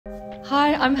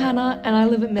Hi, I'm Hannah and I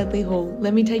live at Medley Hall.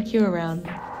 Let me take you around.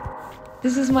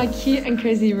 This is my cute and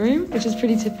cosy room, which is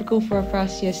pretty typical for a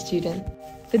first year student.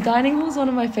 The dining hall is one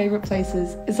of my favourite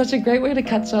places. It's such a great way to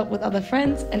catch up with other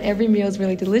friends, and every meal is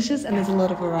really delicious and there's a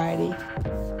lot of variety.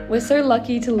 We're so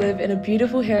lucky to live in a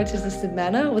beautiful heritage-listed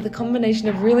manor with a combination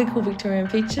of really cool Victorian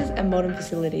features and modern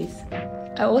facilities.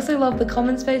 I also love the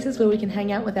common spaces where we can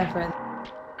hang out with our friends.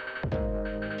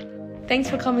 Thanks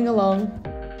for coming along.